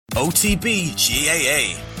OTB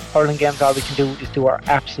GAA. Hurling games, all we can do is do our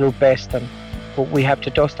absolute best, but we have to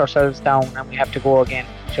dust ourselves down and we have to go again.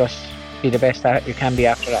 Just be the best that you can be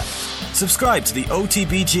after that. Subscribe to the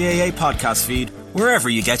OTB GAA podcast feed wherever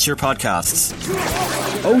you get your podcasts.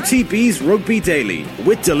 OTB's Rugby Daily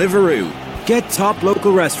with Deliveroo. Get top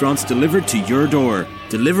local restaurants delivered to your door.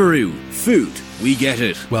 Deliveroo. Food. We get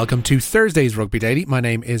it. Welcome to Thursday's Rugby Daily. My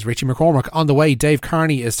name is Richie McCormack. On the way, Dave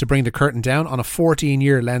Kearney is to bring the curtain down on a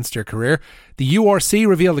 14-year Leinster career. The URC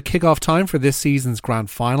revealed the kick-off time for this season's grand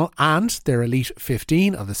final and their Elite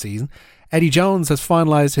 15 of the season. Eddie Jones has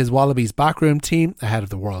finalised his Wallabies backroom team ahead of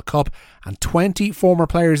the World Cup, and 20 former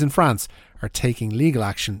players in France are taking legal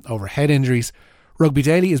action over head injuries. Rugby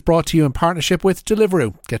Daily is brought to you in partnership with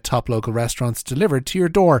Deliveroo. Get top local restaurants delivered to your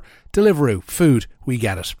door. Deliveroo. Food. We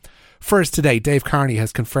get it. First today, Dave Kearney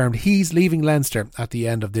has confirmed he's leaving Leinster at the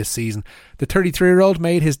end of this season. The 33-year-old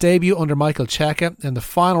made his debut under Michael Cheika in the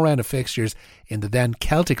final round of fixtures in the then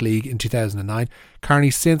Celtic League in 2009.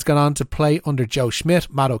 Kearney's since gone on to play under Joe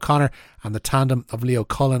Schmidt, Matt O'Connor and the tandem of Leo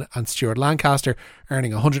Cullen and Stuart Lancaster,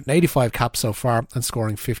 earning 185 caps so far and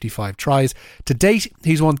scoring 55 tries. To date,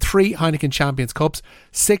 he's won 3 Heineken Champions Cups,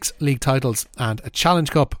 6 league titles and a Challenge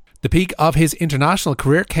Cup. The peak of his international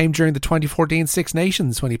career came during the 2014 Six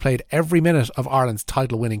Nations when he played every minute of Ireland's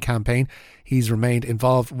title-winning campaign. He's remained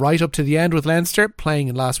involved right up to the end with Leinster, playing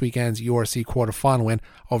in last weekend's URC quarter-final win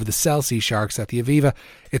over the Chelsea Sharks at the Aviva.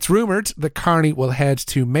 It's rumoured that Kearney will head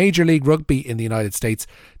to Major League Rugby in the United States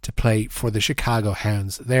to play for the Chicago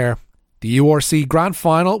Hounds there. The URC Grand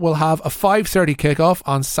Final will have a 5:30 kickoff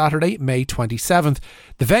on Saturday, May 27th.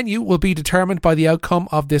 The venue will be determined by the outcome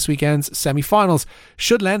of this weekend's semi-finals.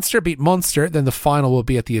 Should Leinster beat Munster, then the final will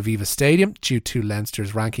be at the Aviva Stadium due to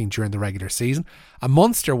Leinster's ranking during the regular season. A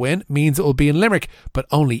Munster win means it will be in Limerick, but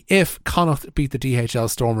only if Connacht beat the DHL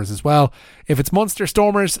Stormers as well. If it's Munster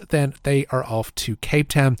Stormers, then they are off to Cape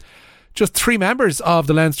Town. Just 3 members of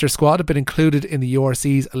the Leinster squad have been included in the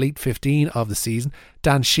URC's Elite 15 of the season.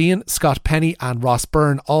 Dan Sheehan, Scott Penny and Ross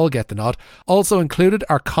Byrne all get the nod. Also included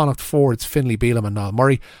are Connacht forwards Finlay Bealham and Niall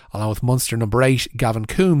Murray, along with Munster number 8 Gavin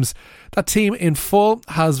Coombs. That team in full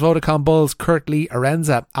has Vodacom Bulls Kurt Lee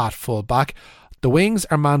Arenza at full back. The wings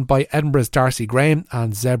are manned by Edinburgh's Darcy Graham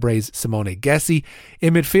and Zebra's Simone Gessi.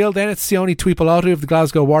 In midfield then it's Sione Tuipulotu of the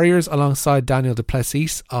Glasgow Warriors alongside Daniel du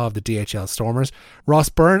Plessis of the DHL Stormers. Ross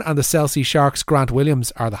Byrne and the Chelsea Sharks' Grant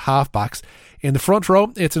Williams are the halfbacks. In the front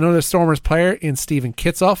row, it's another Stormers player in Stephen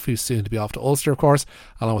Kitsoff, who's soon to be off to Ulster, of course,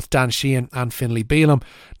 along with Dan Sheehan and Finlay Bealham.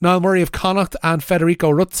 Niall Murray of Connacht and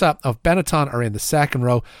Federico Ruzza of Benetton are in the second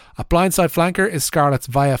row. A blindside flanker is Scarlet's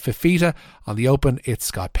Vaya Fifita. On the open, it's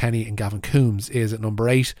Scott Penny and Gavin Coombs is at number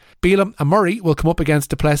 8. Bealham and Murray will come up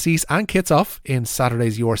against du Plessis and Kitsoff in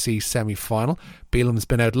Saturday's URC semi-final. Bealham's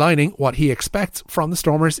been outlining what he expects from the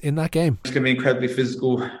Stormers in that game. It's going to be incredibly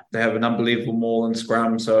physical. They have an unbelievable maul and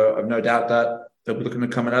scrum, so I've no doubt that they'll be looking to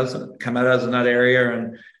come at us in that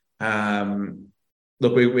area. And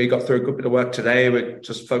look, we got through a good bit of work today. We're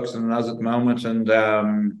just focusing on us at the moment, and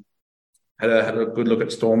had a good look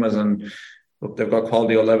at Stormers, and look, they've got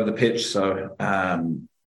quality all over the pitch. So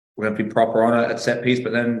we're going to be proper on it at set piece,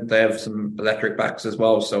 but then they have some electric backs as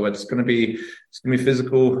well. So it's going to be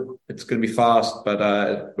physical. It's going to be fast, but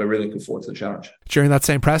we're really looking forward to the challenge. During that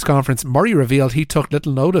same press conference, Murray revealed he took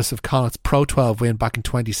little notice of Connacht's Pro 12 win back in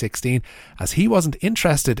 2016, as he wasn't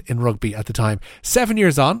interested in rugby at the time. 7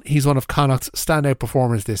 years on, he's one of Connacht's standout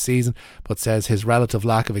performers this season, but says his relative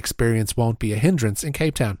lack of experience won't be a hindrance in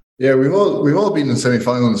Cape Town. Yeah, we've all been in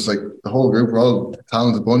semi-finals, like the whole group. We're all a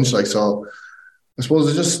talented bunch, like, so I suppose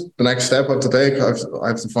it's just the next step I have to take. I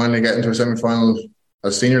have to finally get into a semi-final at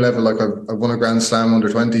a senior level. Like I've won a Grand Slam under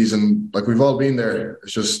 20s, and like we've all been there.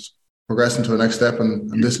 It's just progressing to the next step,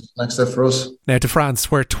 and this is the next step for us. Now to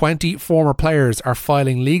France, where 20 former players are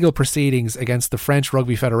filing legal proceedings against the French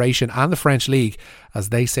Rugby Federation and the French League, as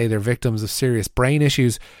they say they're victims of serious brain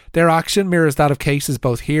issues. Their action mirrors that of cases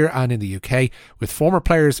both here and in the UK, with former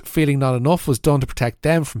players feeling not enough was done to protect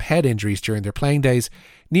them from head injuries during their playing days.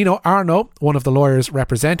 Nino Arnaud, one of the lawyers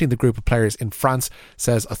representing the group of players in France,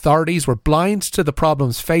 says authorities were blind to the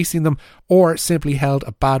problems facing them or simply held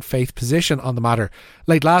a bad faith position on the matter.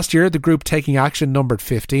 Late last year, the group taking action numbered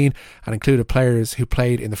 15 and included players who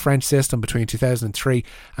played in the French system between 2003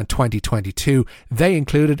 and 2022. They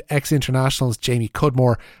included ex-internationals Jamie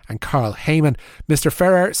Cudmore and Carl Heyman. Mr.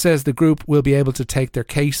 Ferrer says the group will be able to take their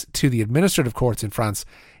case to the administrative courts in France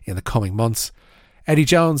in the coming months. Eddie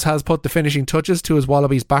Jones has put the finishing touches to his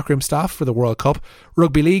Wallabies backroom staff for the World Cup.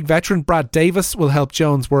 Rugby League veteran Brad Davis will help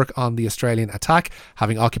Jones work on the Australian attack,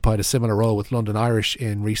 having occupied a similar role with London Irish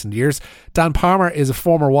in recent years. Dan Palmer is a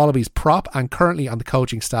former Wallabies prop and currently on the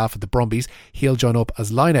coaching staff at the Brumbies. He'll join up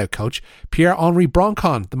as line-out coach. Pierre-Henri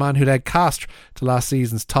Broncon, the man who led Castres to last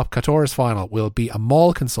season's Top 14 final, will be a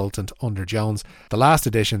maul consultant under Jones. The last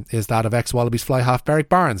addition is that of ex-Wallabies fly half Beric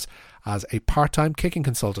Barnes as a part-time kicking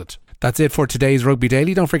consultant. That's it for today's Rugby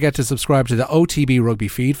Daily. Don't forget to subscribe to the OTB Rugby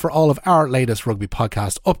feed for all of our latest rugby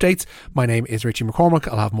podcast updates. My name is Richie McCormack.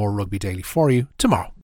 I'll have more Rugby Daily for you tomorrow.